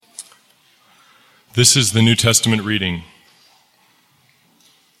This is the New Testament reading.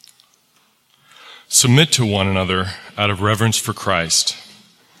 Submit to one another out of reverence for Christ.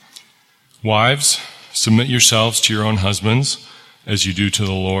 Wives, submit yourselves to your own husbands as you do to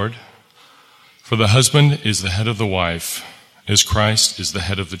the Lord. For the husband is the head of the wife, as Christ is the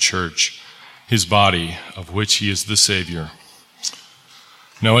head of the church, his body, of which he is the Savior.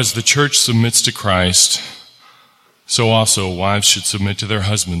 Now as the church submits to Christ, so also wives should submit to their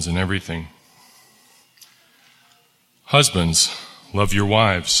husbands in everything. Husbands, love your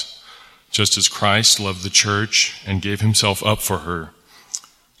wives, just as Christ loved the church and gave himself up for her,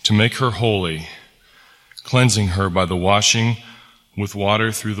 to make her holy, cleansing her by the washing with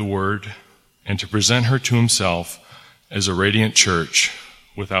water through the word, and to present her to himself as a radiant church,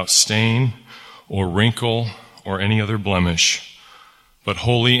 without stain or wrinkle or any other blemish, but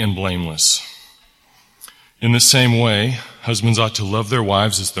holy and blameless. In the same way, husbands ought to love their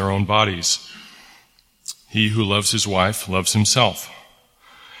wives as their own bodies. He who loves his wife loves himself.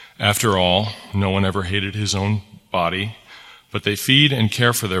 After all, no one ever hated his own body, but they feed and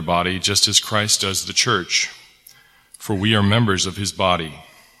care for their body just as Christ does the church, for we are members of his body.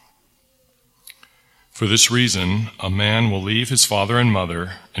 For this reason, a man will leave his father and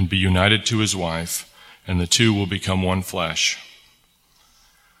mother and be united to his wife, and the two will become one flesh.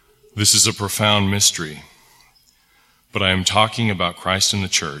 This is a profound mystery, but I am talking about Christ and the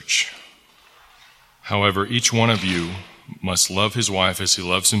church. However, each one of you must love his wife as he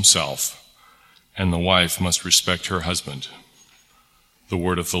loves himself, and the wife must respect her husband. The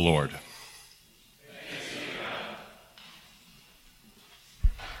word of the Lord.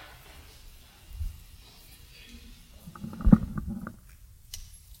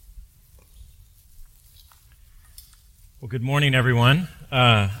 Well, good morning, everyone.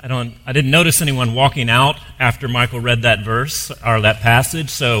 I didn't notice anyone walking out after Michael read that verse or that passage,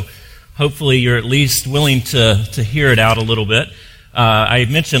 so hopefully you're at least willing to hear it out a little bit. I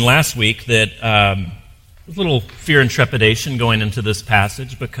mentioned last week that a little fear and trepidation going into this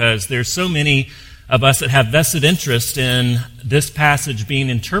passage because there's so many of us that have vested interest in this passage being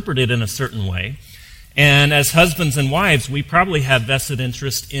interpreted in a certain way. And as husbands and wives, we probably have vested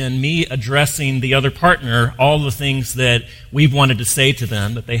interest in me addressing the other partner all the things that we've wanted to say to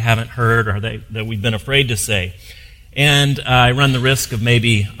them that they haven't heard or that we've been afraid to say. And I run the risk of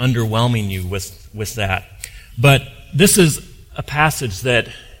maybe underwhelming you with that. But this is a passage that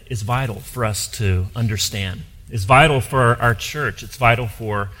is vital for us to understand. It's vital for our church. It's vital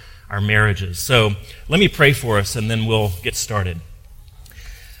for our marriages. So let me pray for us and then we'll get started.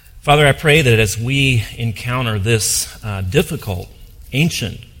 Father, I pray that as we encounter this difficult,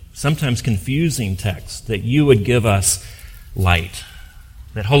 ancient, sometimes confusing text, that you would give us light.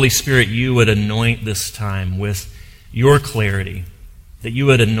 That Holy Spirit, you would anoint this time with your clarity, that you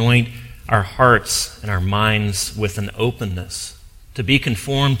would anoint our hearts and our minds with an openness to be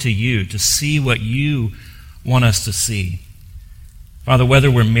conformed to you, to see what you want us to see. Father, whether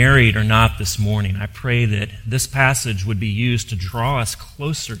we're married or not this morning, I pray that this passage would be used to draw us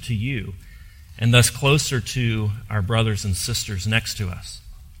closer to you and thus closer to our brothers and sisters next to us.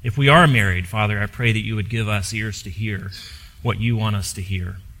 If we are married, Father, I pray that you would give us ears to hear what you want us to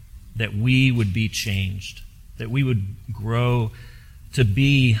hear, that we would be changed, that we would grow to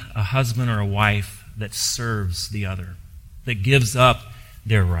be a husband or a wife that serves the other, that gives up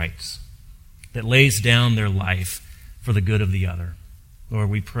their rights, that lays down their life for the good of the other. Lord,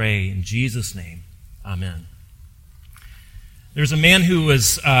 we pray in Jesus' name. Amen. There's a man who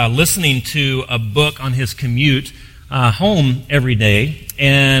was listening to a book on his commute home every day,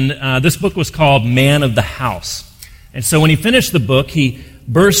 and this book was called Man of the House. And so when he finished the book, he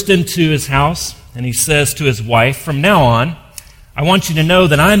burst into his house, and he says to his wife, "From now on, I want you to know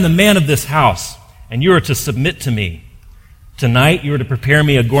that I'm the man of this house, and you are to submit to me. Tonight, you are to prepare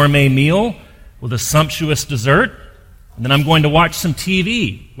me a gourmet meal with a sumptuous dessert, and then I'm going to watch some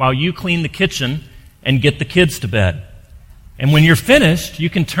TV while you clean the kitchen and get the kids to bed. And when you're finished, you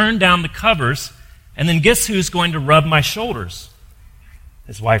can turn down the covers, and then guess who's going to rub my shoulders?"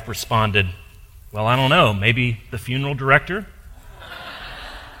 His wife responded, "Well, I don't know, maybe the funeral director?"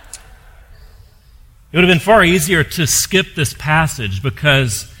 It would have been far easier to skip this passage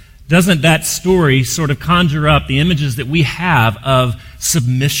because doesn't that story sort of conjure up the images that we have of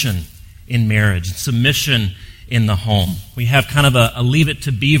submission in marriage, submission in the home? We have kind of a Leave It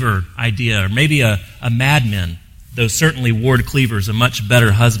to Beaver idea, or maybe a Mad Men, though certainly Ward Cleaver's a much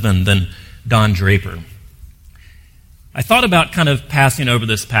better husband than Don Draper. I thought about kind of passing over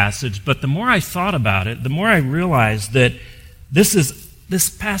this passage, but the more I thought about it, the more I realized that this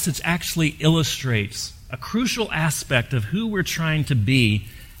passage actually illustrates a crucial aspect of who we're trying to be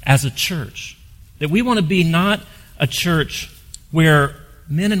as a church. That we want to be not a church where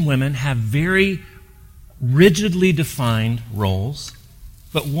men and women have very rigidly defined roles,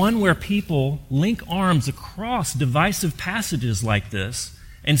 but one where people link arms across divisive passages like this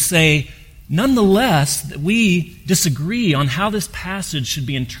and say, nonetheless, that we disagree on how this passage should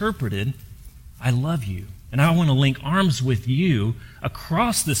be interpreted. I love you, and I want to link arms with you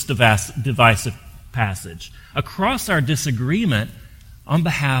across this divisive passage, across our disagreement on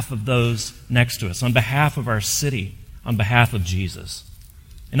behalf of those next to us, on behalf of our city, on behalf of Jesus.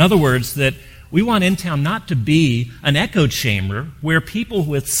 In other words, that we want InTown not to be an echo chamber where people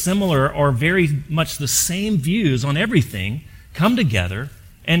with similar or very much the same views on everything come together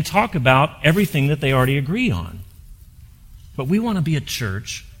and talk about everything that they already agree on. But we want to be a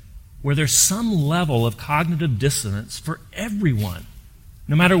church where there's some level of cognitive dissonance for everyone,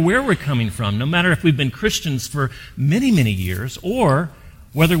 no matter where we're coming from, no matter if we've been Christians for many, many years, or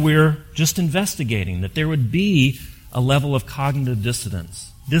whether we're just investigating, that there would be a level of cognitive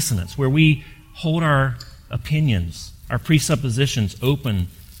dissonance where we hold our opinions, our presuppositions open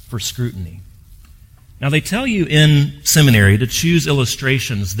for scrutiny. Now, they tell you in seminary to choose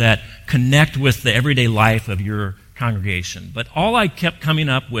illustrations that connect with the everyday life of your congregation. But all I kept coming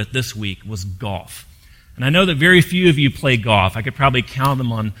up with this week was golf. And I know that very few of you play golf. I could probably count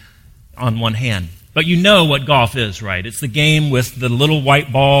them on one hand. But you know what golf is, right? It's the game with the little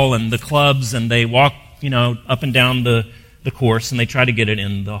white ball and the clubs, and they walk, up and down the course, and they try to get it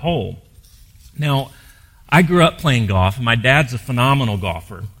in the hole. Now, I grew up playing golf, and my dad's a phenomenal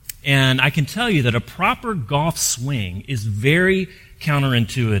golfer. And I can tell you that a proper golf swing is very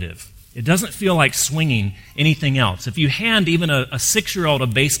counterintuitive. It doesn't feel like swinging anything else. If you hand even a 6-year-old a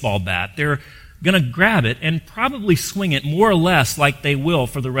baseball bat, they're going to grab it and probably swing it more or less like they will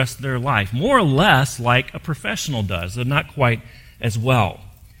for the rest of their life, more or less like a professional does, though not quite as well.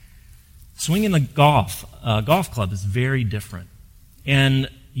 Swinging a golf club is very different. And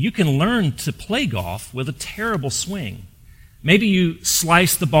you can learn to play golf with a terrible swing. Maybe you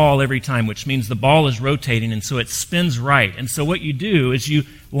slice the ball every time, which means the ball is rotating, and so it spins right. And so what you do is you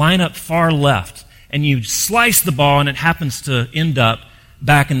line up far left, and you slice the ball, and it happens to end up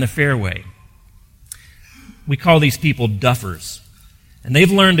back in the fairway. We call these people duffers. And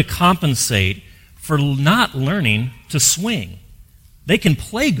they've learned to compensate for not learning to swing. They can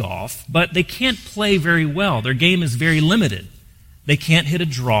play golf, but they can't play very well. Their game is very limited. They can't hit a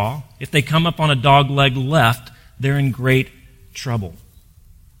draw. If they come up on a dogleg left, they're in great trouble.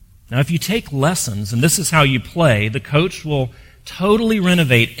 Now, if you take lessons, and this is how you play, the coach will totally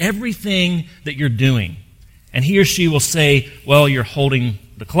renovate everything that you're doing. And he or she will say, well, you're holding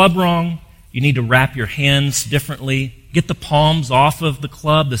the club wrong. You need to wrap your hands differently. Get the palms off of the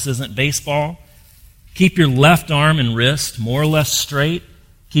club. This isn't baseball. Keep your left arm and wrist more or less straight.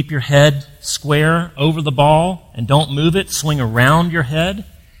 Keep your head square over the ball and don't move it. Swing around your head.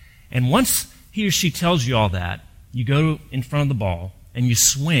 And once he or she tells you all that, you go in front of the ball and you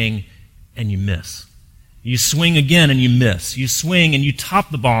swing and you miss. You swing again and you miss. You swing and you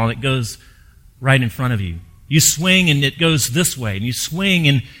top the ball and it goes right in front of you. You swing and it goes this way, and you swing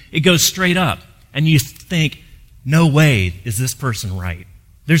and it goes straight up. And you think, no way is this person right.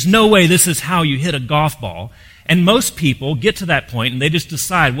 There's no way this is how you hit a golf ball. And most people get to that point and they just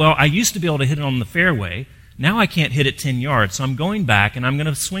decide, well, I used to be able to hit it on the fairway. Now I can't hit it 10 yards, so I'm going back and I'm going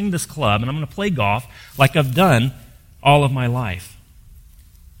to swing this club and I'm going to play golf like I've done all of my life.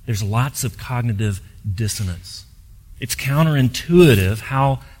 There's lots of cognitive dissonance. It's counterintuitive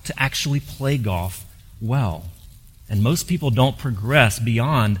how to actually play golf well. And most people don't progress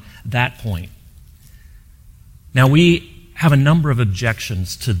beyond that point. Now, we have a number of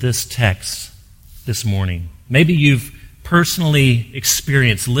objections to this text this morning. Maybe you've personally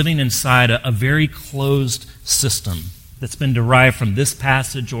experienced living inside a very closed system that's been derived from this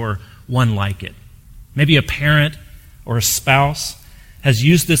passage or one like it. Maybe a parent or a spouse has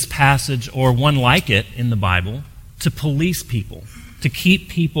used this passage or one like it in the Bible to police people, to keep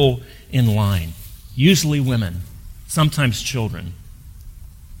people in line. Usually women, sometimes children.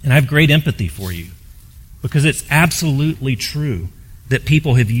 And I have great empathy for you because it's absolutely true that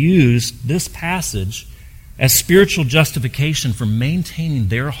people have used this passage as spiritual justification for maintaining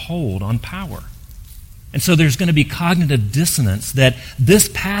their hold on power. And so there's going to be cognitive dissonance that this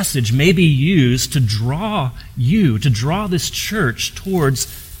passage may be used to draw this church towards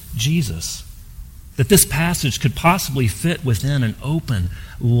Jesus. That this passage could possibly fit within an open,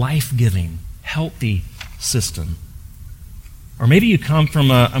 life-giving, healthy system. Or maybe you come from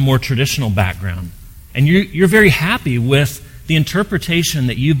a more traditional background, and you're very happy with the interpretation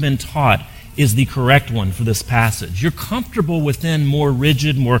that you've been taught is the correct one for this passage. You're comfortable within more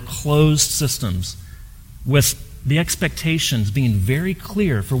rigid, more closed systems with the expectations being very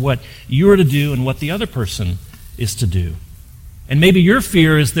clear for what you are to do and what the other person is to do. And maybe your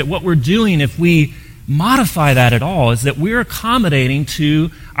fear is that what we're doing, if we modify that at all, is that we're accommodating to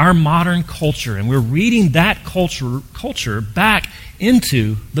our modern culture, and we're reading that culture back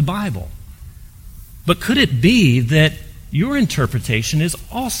into the Bible. But could it be that your interpretation is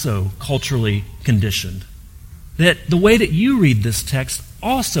also culturally conditioned? That the way that you read this text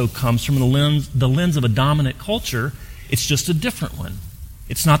also comes from the lens of a dominant culture. It's just a different one.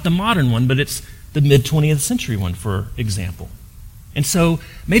 It's not the modern one, but it's the mid-20th century one, for example. And so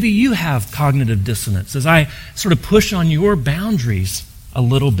maybe you have cognitive dissonance as I sort of push on your boundaries a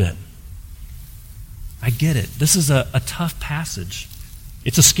little bit. I get it. This is a tough passage.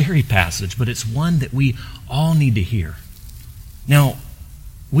 It's a scary passage, but it's one that we all need to hear. Now,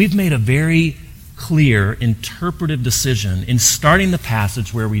 we've made a very clear interpretive decision in starting the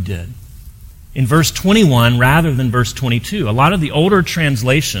passage where we did. In verse 21 rather than verse 22. A lot of the older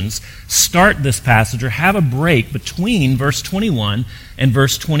translations start this passage or have a break between verse 21 and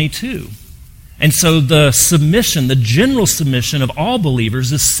verse 22. And so the submission, the general submission of all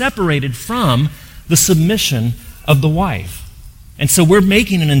believers is separated from the submission of the wife. And so we're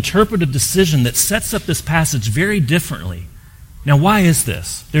making an interpretive decision that sets up this passage very differently. Now, why is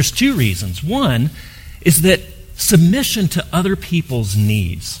this? There's two reasons. One is that submission to other people's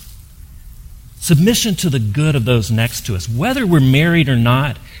needs, submission to the good of those next to us, whether we're married or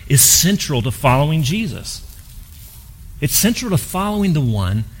not, is central to following Jesus. It's central to following the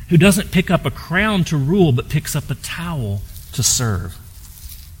one who doesn't pick up a crown to rule, but picks up a towel to serve.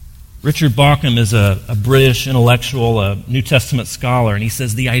 Richard Bauckham is a British intellectual, a New Testament scholar, and he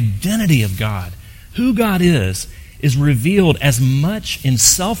says the identity of God, who God is revealed as much in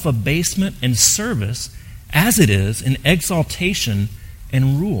self-abasement and service as it is in exaltation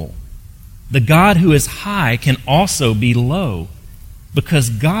and rule. The God who is high can also be low, because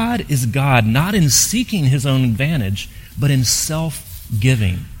God is God not in seeking his own advantage, but in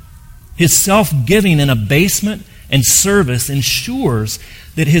self-giving. His self-giving in abasement and service ensures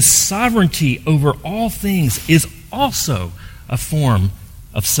that his sovereignty over all things is also a form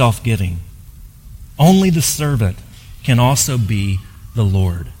of self-giving. Only the servant can also be the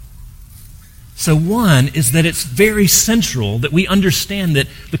Lord. So one is that it's very central that we understand that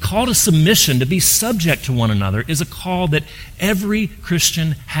the call to submission, to be subject to one another, is a call that every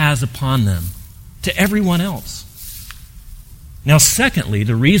Christian has upon them, to everyone else. Now, secondly,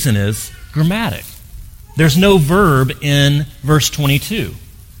 the reason is grammatic. There's no verb in verse 22.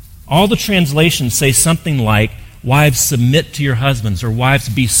 All the translations say something like, wives submit to your husbands, or wives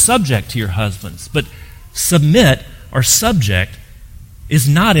be subject to your husbands. But submit or subject is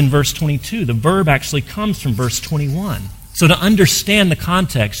not in verse 22. The verb actually comes from verse 21. So to understand the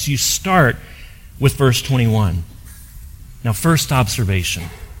context, you start with verse 21. Now, first observation.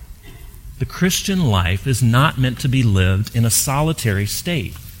 The Christian life is not meant to be lived in a solitary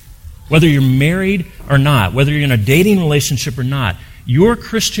state. Whether you're married or not, whether you're in a dating relationship or not, your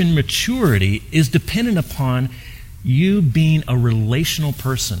Christian maturity is dependent upon you being a relational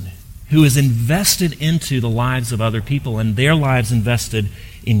person who is invested into the lives of other people and their lives invested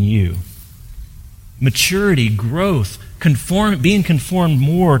in you. Maturity, growth, being conformed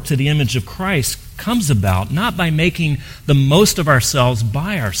more to the image of Christ comes about not by making the most of ourselves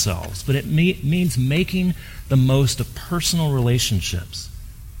by ourselves, but it means making the most of personal relationships.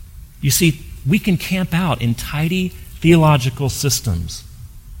 You see, we can camp out in tidy theological systems.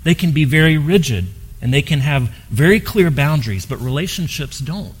 They can be very rigid and they can have very clear boundaries, but relationships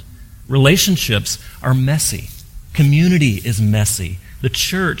don't. Relationships are messy. Community is messy. The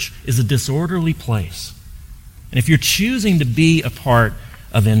church is a disorderly place. And if you're choosing to be a part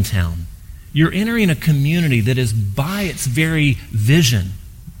of InTown, you're entering a community that is by its very vision,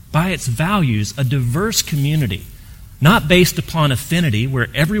 by its values, a diverse community. Not based upon affinity, where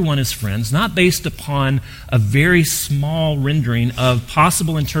everyone is friends, not based upon a very small rendering of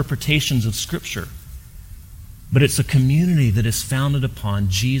possible interpretations of Scripture. But it's a community that is founded upon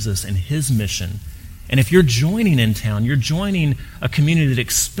Jesus and his mission. And if you're joining InTown, you're joining a community that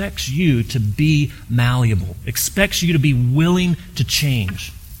expects you to be malleable, expects you to be willing to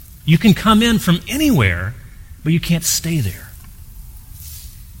change. You can come in from anywhere, but you can't stay there.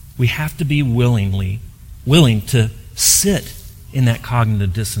 We have to be willing to sit in that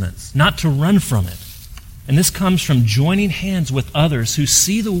cognitive dissonance, not to run from it. And this comes from joining hands with others who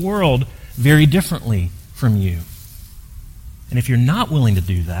see the world very differently from you. And if you're not willing to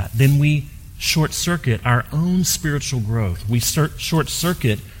do that, then we short-circuit our own spiritual growth. We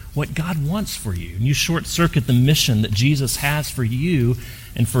short-circuit what God wants for you. And you short-circuit the mission that Jesus has for you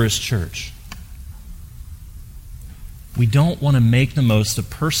and for his church. We don't want to make the most of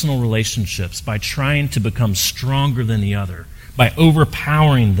personal relationships by trying to become stronger than the other, by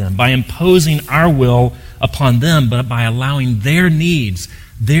overpowering them, by imposing our will upon them, but by allowing their needs,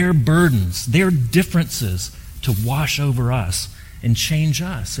 their burdens, their differences to wash over us and change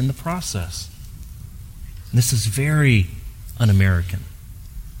us in the process. And this is very un-American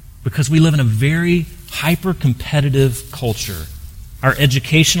because we live in a very hyper-competitive culture. Our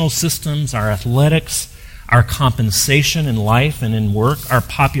educational systems, our athletics, our compensation in life and in work, our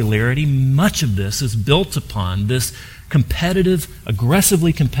popularity, much of this is built upon this competitive,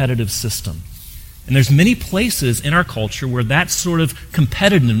 aggressively competitive system. And there's many places in our culture where that sort of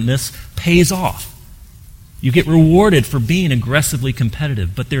competitiveness pays off. You get rewarded for being aggressively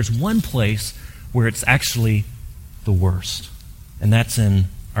competitive, but there's one place where it's actually the worst, and that's in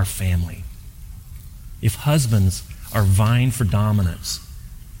our family. If husbands are vying for dominance,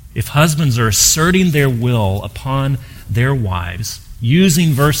 if husbands are asserting their will upon their wives,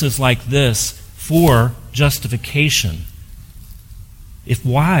 using verses like this for justification, if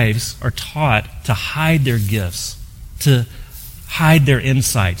wives are taught to hide their gifts, to hide their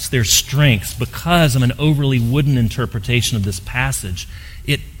insights, their strengths, because of an overly wooden interpretation of this passage,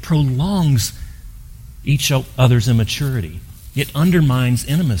 it prolongs each other's immaturity. It undermines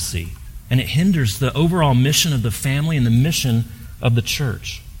intimacy, and it hinders the overall mission of the family and the mission of the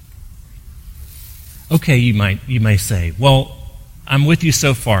church. Okay, you may say, well, I'm with you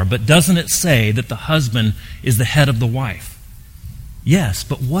so far, but doesn't it say that the husband is the head of the wife? Yes,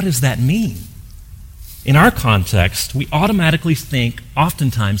 but what does that mean? In our context, we automatically think,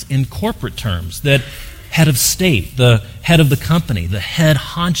 oftentimes, in corporate terms, that head of state, the head of the company, the head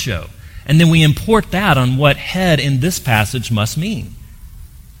honcho, and then we import that on what head in this passage must mean.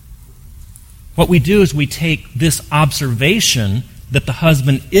 What we do is we take this observation that the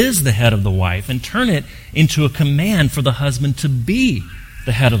husband is the head of the wife and turn it into a command for the husband to be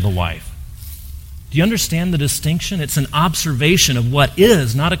the head of the wife. Do you understand the distinction? It's an observation of what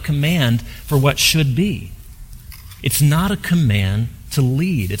is, not a command for what should be. It's not a command to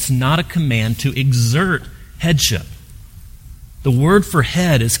lead. It's not a command to exert headship. The word for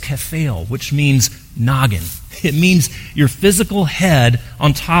head is kephale, which means noggin. It means your physical head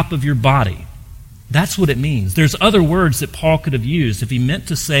on top of your body. That's what it means. There's other words that Paul could have used if he meant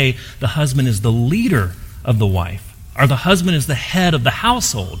to say the husband is the leader of the wife, or the husband is the head of the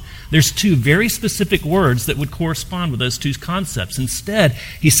household. There's two very specific words that would correspond with those two concepts. Instead,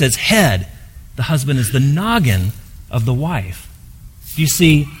 he says head. The husband is the noggin of the wife. You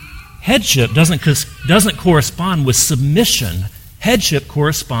see, headship doesn't correspond with submission. Headship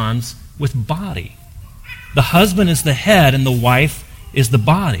corresponds with body. The husband is the head and the wife is the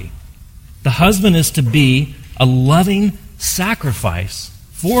body. The husband is to be a loving sacrifice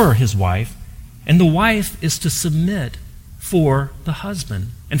for his wife, and the wife is to submit for the husband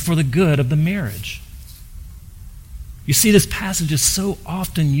and for the good of the marriage. You see, this passage is so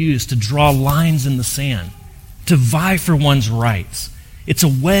often used to draw lines in the sand, to vie for one's rights. It's a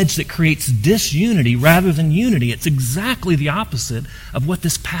wedge that creates disunity rather than unity. It's exactly the opposite of what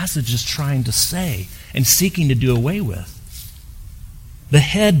this passage is trying to say and seeking to do away with. The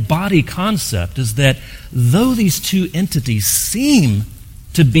head-body concept is that though these two entities seem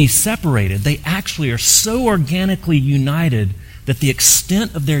to be separated, they actually are so organically united that the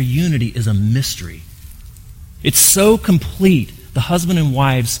extent of their unity is a mystery. It's so complete, the husband and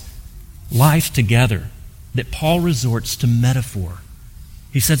wife's life together, that Paul resorts to metaphor.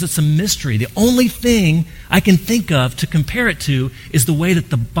 He says it's a mystery. The only thing I can think of to compare it to is the way that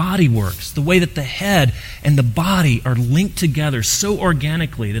the body works, the way that the head and the body are linked together so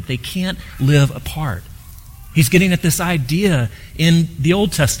organically that they can't live apart. He's getting at this idea in the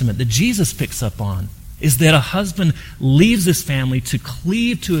Old Testament that Jesus picks up on, is that a husband leaves his family to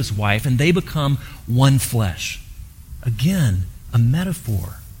cleave to his wife and they become one flesh. Again, a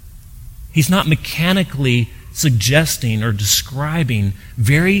metaphor. He's not mechanically suggesting or describing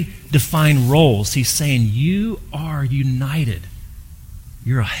very defined roles. He's saying you are united.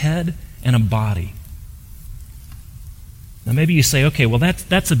 You're a head and a body. Now maybe you say, okay, well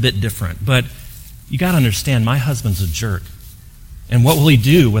that's a bit different, but you got to understand my husband's a jerk. And what will he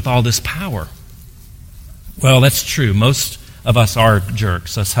do with all this power? Well, that's true. Most of us are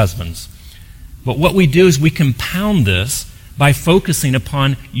jerks, us husbands. But what we do is we compound this by focusing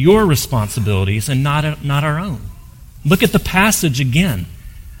upon your responsibilities and not our own. Look at the passage again.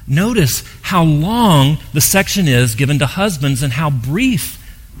 Notice how long the section is given to husbands and how brief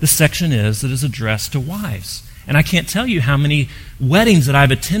the section is that is addressed to wives. And I can't tell you how many weddings that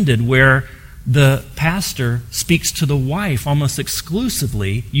I've attended where the pastor speaks to the wife almost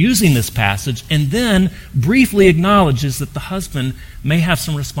exclusively using this passage and then briefly acknowledges that the husband may have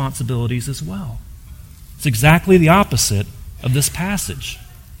some responsibilities as well. It's exactly the opposite of this passage.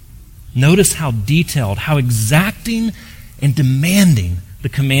 Notice how detailed, how exacting and demanding the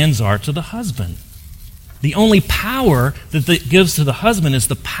commands are to the husband. The only power that it gives to the husband is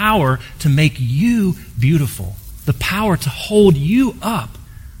the power to make you beautiful, the power to hold you up,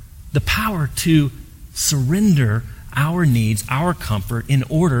 the power to surrender our needs, our comfort, in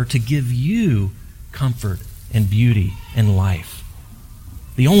order to give you comfort and beauty and life.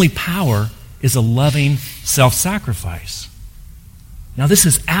 The only power is a loving self-sacrifice. Now, this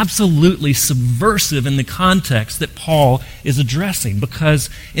is absolutely subversive in the context that Paul is addressing, because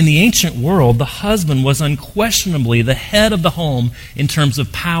in the ancient world, the husband was unquestionably the head of the home in terms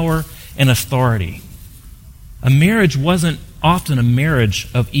of power and authority. A marriage wasn't often a marriage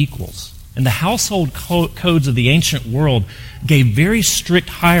of equals, and the household codes of the ancient world gave very strict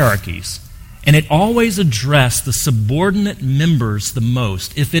hierarchies, and it always addressed the subordinate members the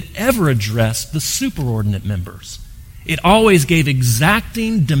most, if it ever addressed the superordinate members. It always gave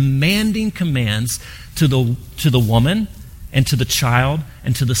exacting, demanding commands to the woman and to the child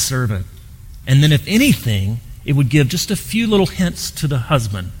and to the servant. And then if anything, it would give just a few little hints to the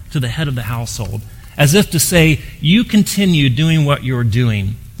husband, to the head of the household, as if to say, you continue doing what you're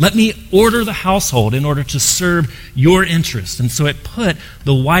doing. Let me order the household in order to serve your interests. And so it put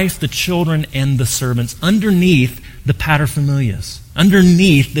the wife, the children, and the servants underneath the paterfamilias,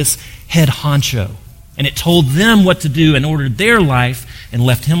 underneath this head honcho. And it told them what to do and ordered their life and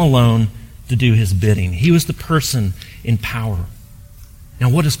left him alone to do his bidding. He was the person in power. Now,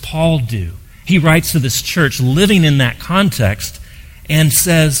 what does Paul do? He writes to this church living in that context and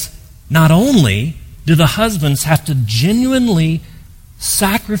says, not only do the husbands have to genuinely,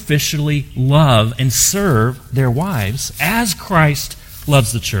 sacrificially love and serve their wives as Christ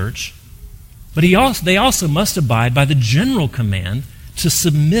loves the church, but they also must abide by the general command to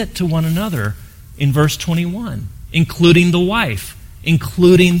submit to one another in verse 21, including the wife,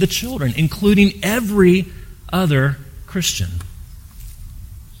 including the children, including every other Christian.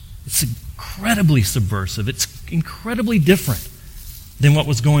 It's incredibly subversive. It's incredibly different than what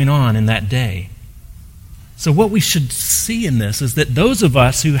was going on in that day. So what we should see in this is that those of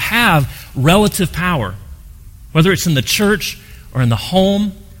us who have relative power, whether it's in the church or in the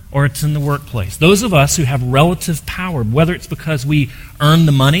home or it's in the workplace, those of us who have relative power, whether it's because we earn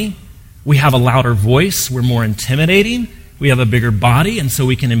the money, we have a louder voice, we're more intimidating, we have a bigger body, and so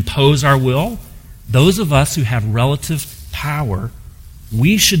we can impose our will. Those of us who have relative power,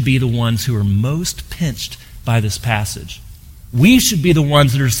 we should be the ones who are most pinched by this passage. We should be the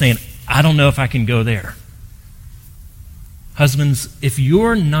ones that are saying, I don't know if I can go there. Husbands, if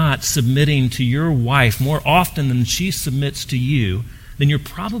you're not submitting to your wife more often than she submits to you, then you're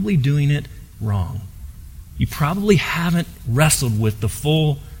probably doing it wrong. You probably haven't wrestled with the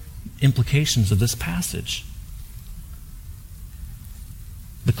full implications of this passage.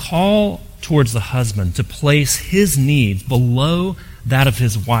 The call towards the husband to place his needs below that of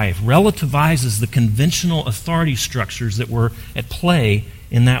his wife relativizes the conventional authority structures that were at play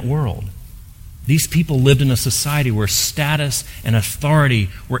in that world. These people lived in a society where status and authority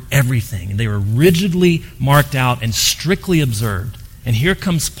were everything. They were rigidly marked out and strictly observed. And here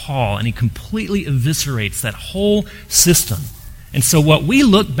comes Paul, and he completely eviscerates that whole system. And so what we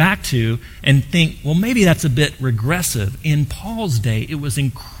look back to and think, well, maybe that's a bit regressive. In Paul's day, it was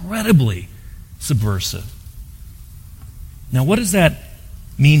incredibly subversive. Now, what does that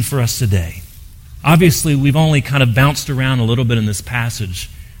mean for us today? Obviously, we've only kind of bounced around a little bit in this passage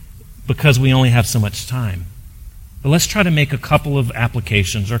because we only have so much time. But let's try to make a couple of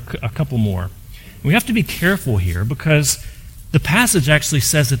applications, or a couple more. We have to be careful here because the passage actually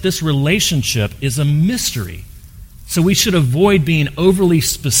says that this relationship is a mystery. So we should avoid being overly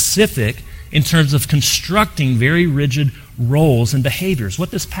specific in terms of constructing very rigid roles and behaviors.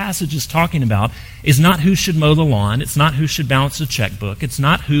 What this passage is talking about is not who should mow the lawn. It's not who should balance the checkbook. It's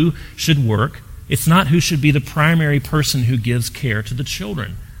not who should work. It's not who should be the primary person who gives care to the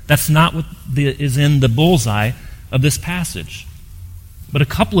children. That's not what is in the bullseye of this passage. But a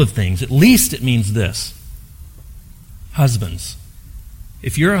couple of things. At least it means this. Husbands,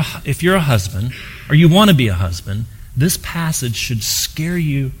 if you're a husband, or you want to be a husband, this passage should scare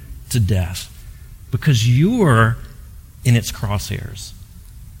you to death because you're in its crosshairs.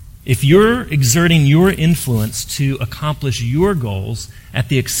 If you're exerting your influence to accomplish your goals at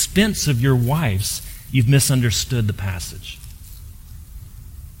the expense of your wife's, you've misunderstood the passage.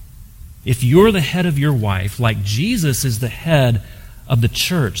 If you're the head of your wife, like Jesus is the head of the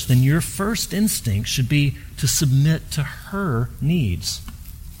church, then your first instinct should be to submit to her needs.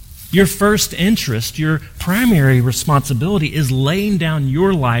 Your first interest, your primary responsibility is laying down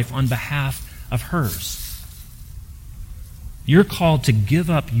your life on behalf of hers. You're called to give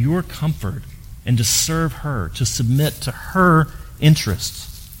up your comfort and to serve her, to submit to her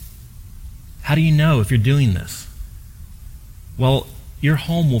interests. How do you know if you're doing this? Well, your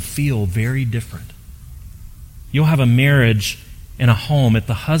home will feel very different. You'll have a marriage and a home. If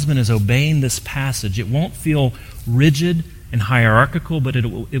the husband is obeying this passage, it won't feel rigid and hierarchical, but it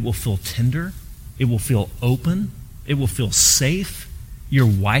will feel tender. It will feel open. It will feel safe. Your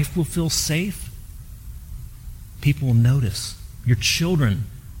wife will feel safe. People will notice. Your children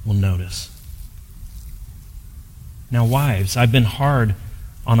will notice. Now, wives, I've been hard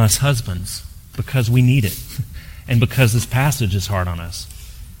on us husbands because we need it and because this passage is hard on us.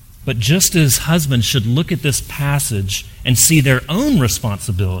 But just as husbands should look at this passage and see their own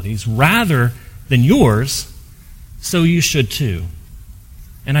responsibilities rather than yours, so you should too.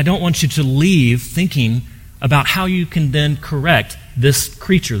 And I don't want you to leave thinking about how you can then correct this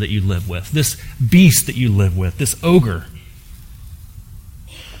creature that you live with, this beast that you live with, this ogre.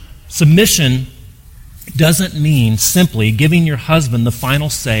 Submission doesn't mean simply giving your husband the final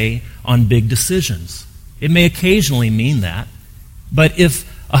say on big decisions. It may occasionally mean that, but if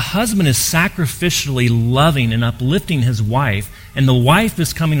a husband is sacrificially loving and uplifting his wife, and the wife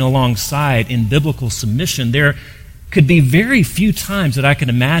is coming alongside in biblical submission, there could be very few times that I can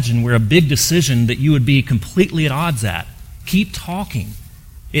imagine where a big decision that you would be completely at odds at. Keep talking.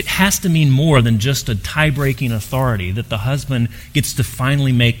 It has to mean more than just a tie-breaking authority that the husband gets to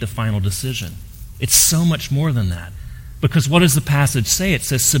finally make the final decision. It's so much more than that. Because what does the passage say? It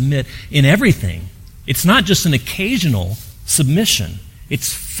says submit in everything. It's not just an occasional submission.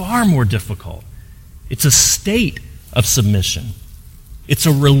 It's far more difficult. It's a state of submission. It's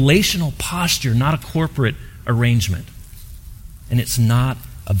a relational posture, not a corporate arrangement. And it's not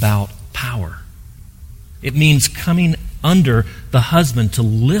about power. It means coming under the husband to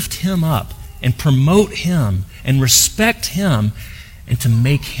lift him up and promote him and respect him and to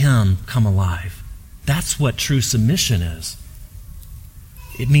make him come alive. That's what true submission is.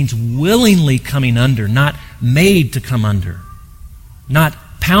 It means willingly coming under, not made to come under, not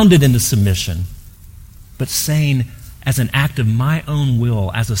pounded into submission, but saying, as an act of my own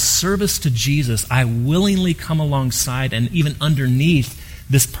will, as a service to Jesus, I willingly come alongside and even underneath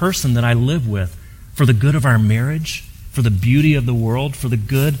this person that I live with for the good of our marriage, for the beauty of the world, for the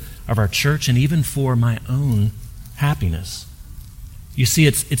good of our church, and even for my own happiness. You see,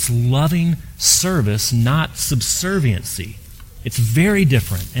 it's loving service, not subserviency. It's very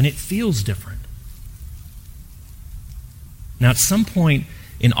different, and it feels different. Now, at some point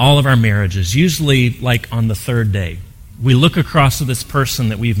in all of our marriages, usually like on the third day, we look across at this person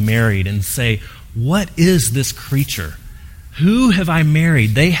that we've married and say, what is this creature? Who have I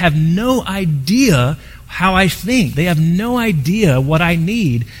married? They have no idea how I think. They have no idea what I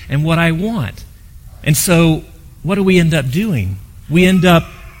need and what I want. And so, what do we end up doing? We end up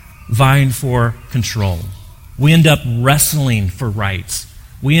vying for control. We end up wrestling for rights.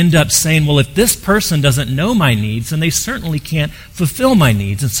 We end up saying, well, if this person doesn't know my needs, then they certainly can't fulfill my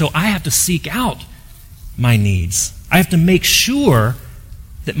needs. And so I have to seek out my needs. I have to make sure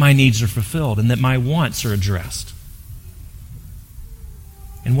that my needs are fulfilled and that my wants are addressed.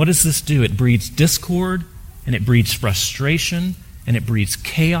 And what does this do? It breeds discord, and it breeds frustration, and it breeds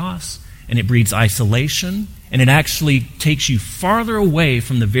chaos, and it breeds isolation, and it actually takes you farther away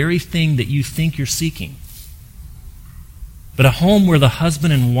from the very thing that you think you're seeking. But a home where the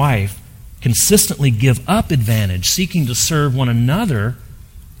husband and wife consistently give up advantage, seeking to serve one another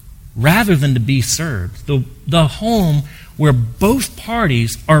rather than to be served. The home where both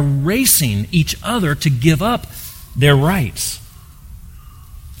parties are racing each other to give up their rights.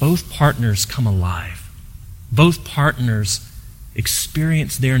 Both partners come alive. Both partners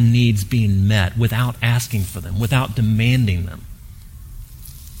experience their needs being met without asking for them, without demanding them.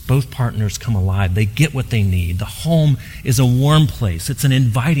 Both partners come alive. They get what they need. The home is a warm place. It's an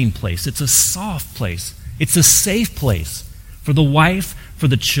inviting place. It's a soft place. It's a safe place for the wife, for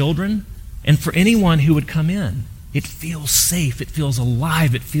the children, and for anyone who would come in. It feels safe. It feels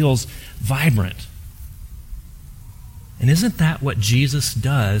alive. It feels vibrant. And isn't that what Jesus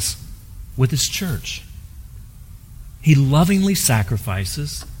does with his church? He lovingly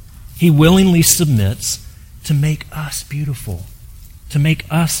sacrifices. He willingly submits to make us beautiful, to make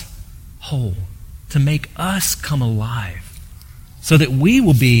us whole, to make us come alive, so that we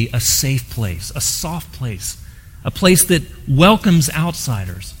will be a safe place, a soft place, a place that welcomes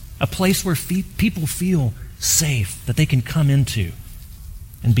outsiders, a place where people feel safe, that they can come into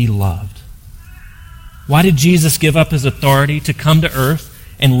and be loved. Why did Jesus give up his authority to come to earth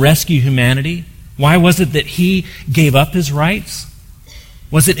and rescue humanity? Why was it that he gave up his rights?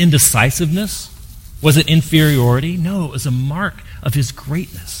 Was it indecisiveness? Was it inferiority? No, it was a mark of his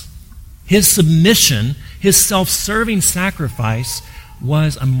greatness. His submission, his self-serving sacrifice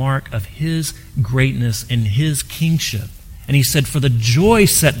was a mark of his greatness and his kingship. And he said, for the joy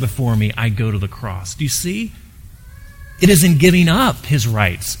set before me, I go to the cross. Do you see? It is in giving up his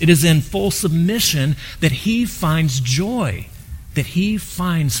rights. It is in full submission that he finds joy, that he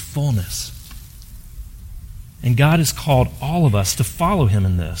finds fullness. And God has called all of us to follow him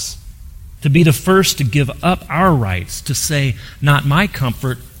in this, to be the first to give up our rights, to say, not my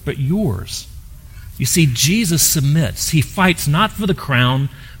comfort, but yours. You see, Jesus submits. He fights not for the crown,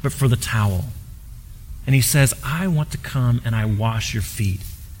 but for the towel. And he says, I want to come and I wash your feet.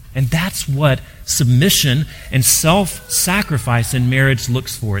 And that's what submission and self-sacrifice in marriage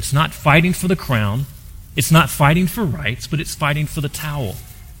looks for. It's not fighting for the crown. It's not fighting for rights, but it's fighting for the towel.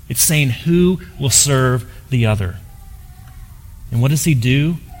 It's saying who will serve the other. And what does he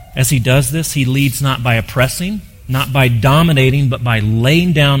do? As he does this, he leads not by oppressing, not by dominating, but by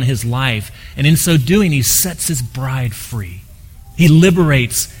laying down his life. And in so doing, he sets his bride free. He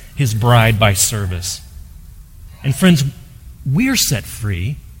liberates his bride by service. And friends, we're set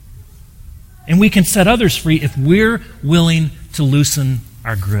free, and we can set others free if we're willing to loosen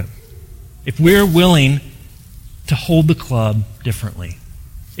our grip. If we're willing to hold the club differently.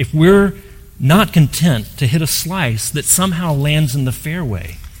 If we're not content to hit a slice that somehow lands in the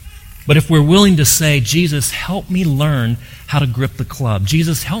fairway. But if we're willing to say, Jesus, help me learn how to grip the club.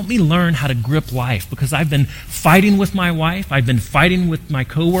 Jesus, help me learn how to grip life, because I've been fighting with my wife. I've been fighting with my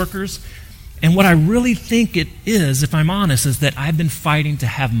coworkers. And what I really think it is, if I'm honest, is that I've been fighting to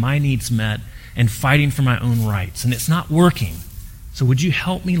have my needs met and fighting for my own rights. And it's not working. So would you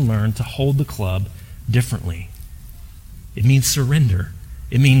help me learn to hold the club differently? It means surrender.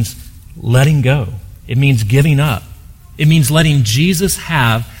 It means letting go. It means giving up. It means letting Jesus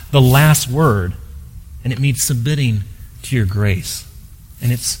have the last word. And it means submitting to your grace.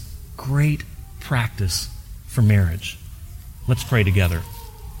 And it's great practice for marriage. Let's pray together.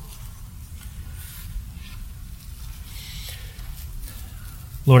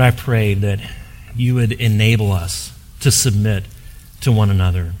 Lord, I pray that you would enable us to submit to one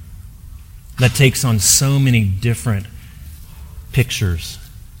another. That takes on so many different pictures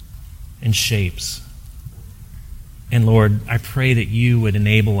and shapes. And Lord, I pray that you would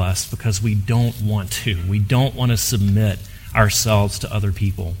enable us, because we don't want to. We don't want to submit ourselves to other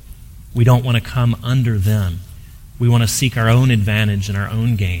people. We don't want to come under them. We want to seek our own advantage and our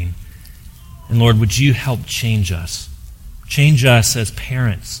own gain. And Lord, would you help change us? Change us as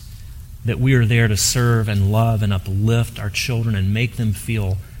parents, that we are there to serve and love and uplift our children and make them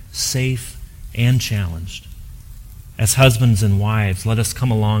feel safe and challenged. As husbands and wives, let us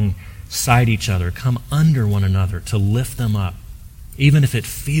come alongside each other, come under one another to lift them up, even if it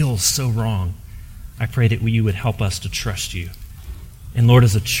feels so wrong. I pray that you would help us to trust you. And Lord,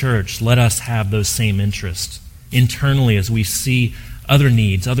 as a church, let us have those same interests internally as we see other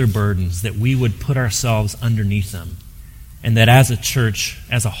needs, other burdens, that we would put ourselves underneath them. And that as a church,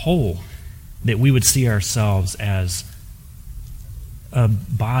 as a whole, that we would see ourselves as a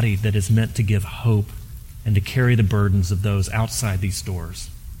body that is meant to give hope and to carry the burdens of those outside these doors.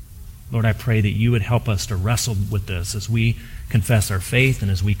 Lord, I pray that you would help us to wrestle with this as we confess our faith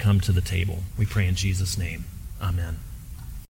and as we come to the table. We pray in Jesus' name. Amen.